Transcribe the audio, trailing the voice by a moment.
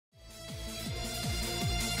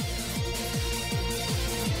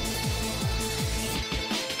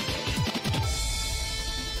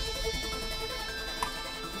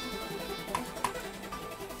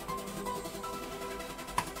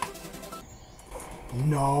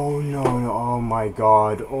No, oh my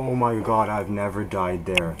god, I've never died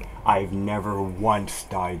there. I've never once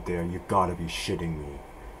died there. You've gotta be shitting me.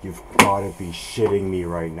 You've gotta be shitting me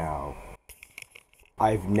right now.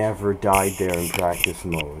 I've never died there in practice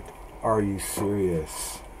mode. Are you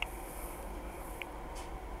serious?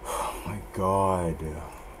 Oh my god.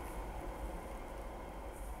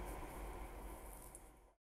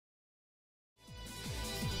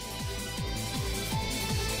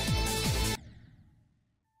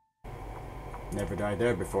 Never died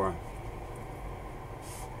there before.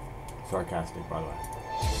 Sarcastic, by the way.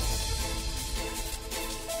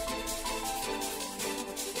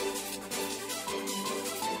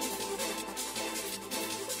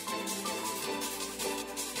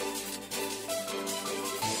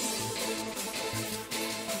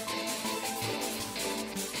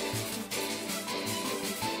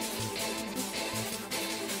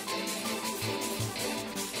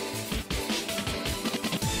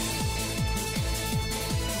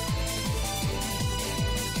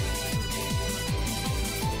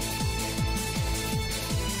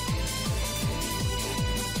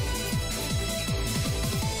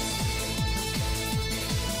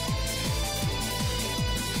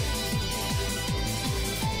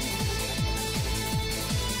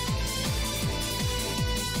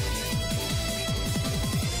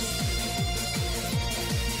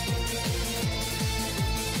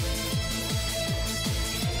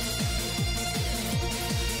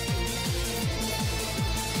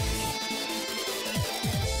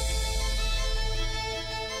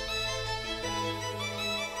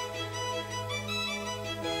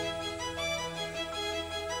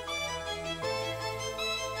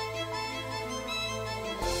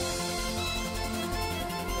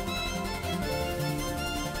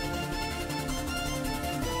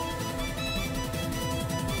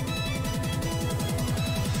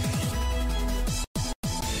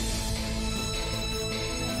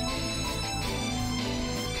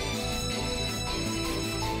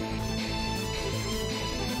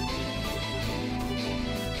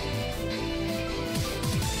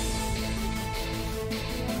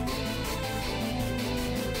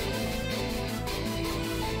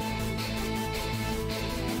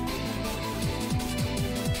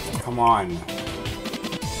 Come on.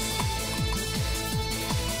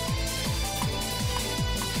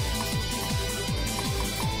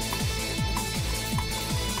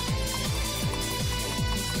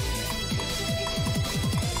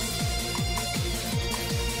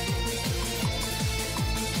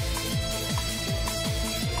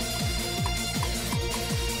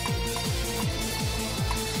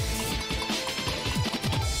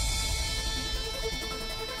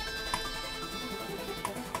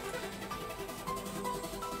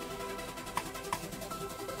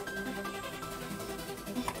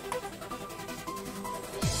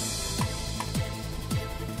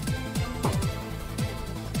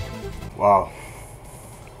 Wow.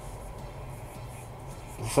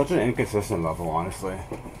 It's such an inconsistent level, honestly.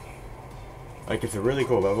 Like, it's a really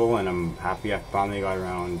cool level, and I'm happy I finally got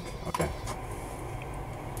around. Okay.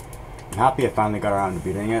 I'm happy I finally got around to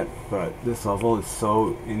beating it, but this level is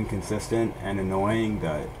so inconsistent and annoying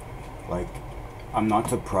that, like, I'm not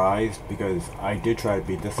surprised because I did try to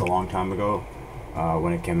beat this a long time ago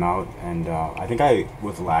when it came out, and I think I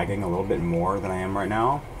was lagging a little bit more than I am right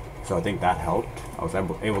now. So I think that helped. I was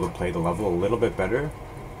able to play the level a little bit better.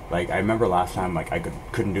 Like, I remember last time, like, I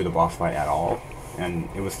couldn't do the boss fight at all, and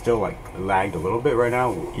it was still, like, lagged a little bit right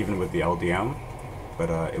now, even with the LDM,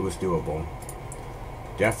 but it was doable.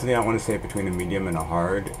 Definitely, I want to say between a medium and a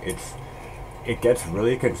hard, it gets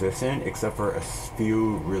really consistent, except for a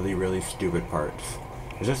few really stupid parts.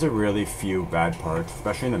 There's just a really few bad parts,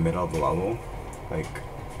 especially in the middle of the level. Like,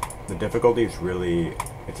 the difficulty is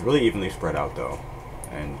it's really evenly spread out, though,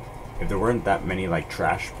 and if there weren't that many like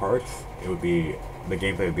trash parts, the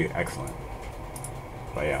gameplay would be excellent.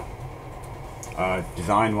 But yeah,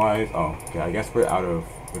 design wise, oh okay, I guess we don't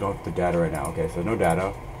have the data right now. Okay, so no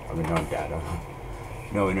data. I mean, no data,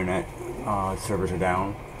 no internet. Servers are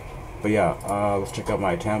down. But yeah, let's check out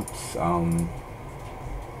my attempts. Yeah.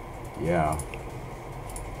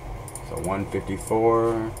 So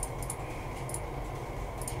 154.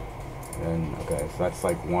 And okay, so that's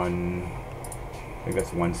like I think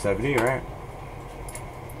that's 170, right?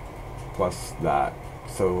 Plus that,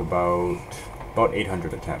 so about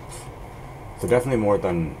 800 attempts. So definitely more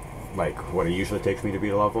than like what it usually takes me to beat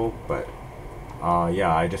a level. But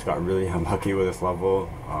yeah, I just got really unlucky with this level.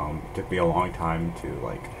 It took me a long time to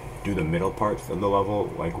like do the middle parts of the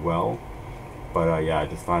level like well. But yeah, I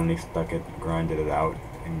just finally stuck it, grinded it out,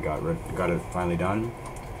 and got it finally done.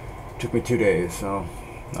 Took me 2 days, so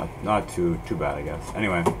not too bad, I guess.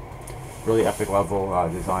 Anyway, really epic level.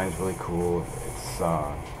 Design is really cool.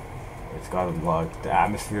 It's got a lot. The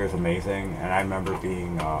atmosphere is amazing, and I remember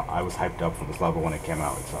being I was hyped up for this level when it came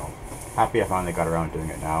out. So happy I finally got around doing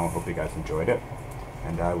it now. Hope you guys enjoyed it,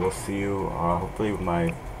 and we'll see you hopefully with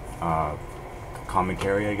my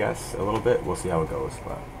commentary, I guess, a little bit. We'll see how it goes,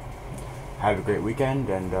 but have a great weekend,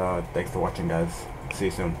 and thanks for watching, guys. See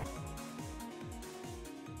you soon.